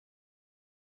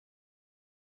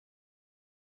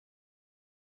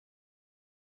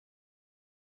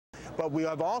But we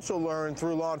have also learned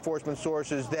through law enforcement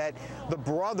sources that the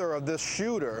brother of this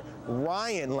shooter,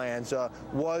 Ryan Lanza,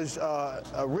 was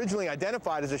originally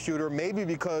identified as a shooter, maybe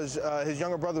because his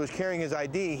younger brother was carrying his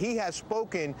ID. He has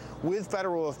spoken with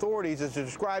federal authorities, as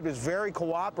described as very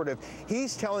cooperative.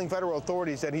 He's telling federal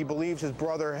authorities that he believes his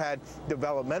brother had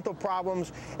developmental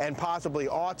problems and possibly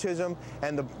autism,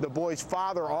 and the boy's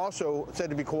father also said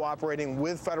to be cooperating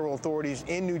with federal authorities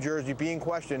in New Jersey, being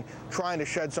questioned, trying to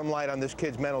shed some light on this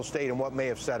kid's mental state and what may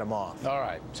have set him off. All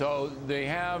right, so they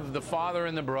have the father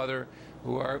and the brother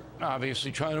who are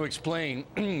obviously trying to explain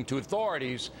to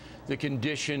authorities the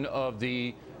condition of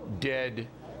the dead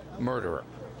murderer.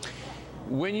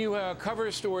 When you cover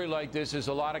a story like this, there's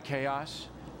a lot of chaos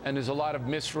and there's a lot of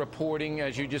misreporting.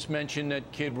 As you just mentioned,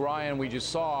 that kid Ryan we just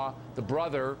saw, the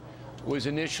brother, was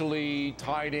initially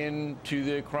tied in to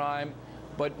the crime,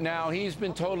 but now he's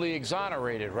been totally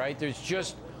exonerated, right? There's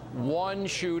just one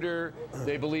shooter.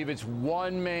 They believe it's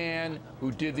one man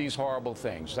who did these horrible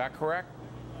things. Is that correct?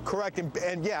 Correct,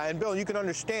 and yeah, and Bill, you can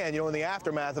understand, in the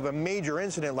aftermath of a major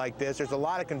incident like this, there's a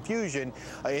lot of confusion.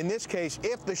 In this case,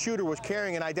 if the shooter was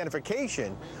carrying an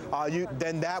identification,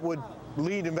 then that would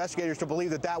lead investigators to believe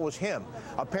that that was him.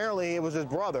 Apparently, it was his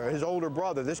brother, his older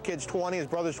brother. This kid's 20, his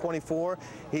brother's 24.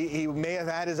 He may have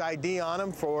had his ID on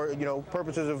him for,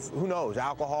 purposes of, who knows,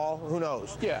 alcohol, who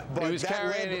knows. Yeah, but he was that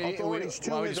carrying led authorities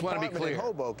to his apartment in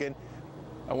Hoboken.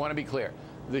 I want to be clear.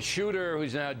 The shooter,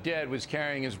 who's now dead, was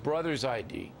carrying his brother's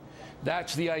ID.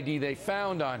 That's the ID they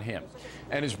found on him.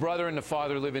 And his brother and the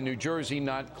father live in New Jersey,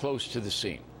 not close to the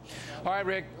scene. All right,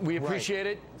 Rick, we appreciate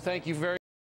it. Thank you very much.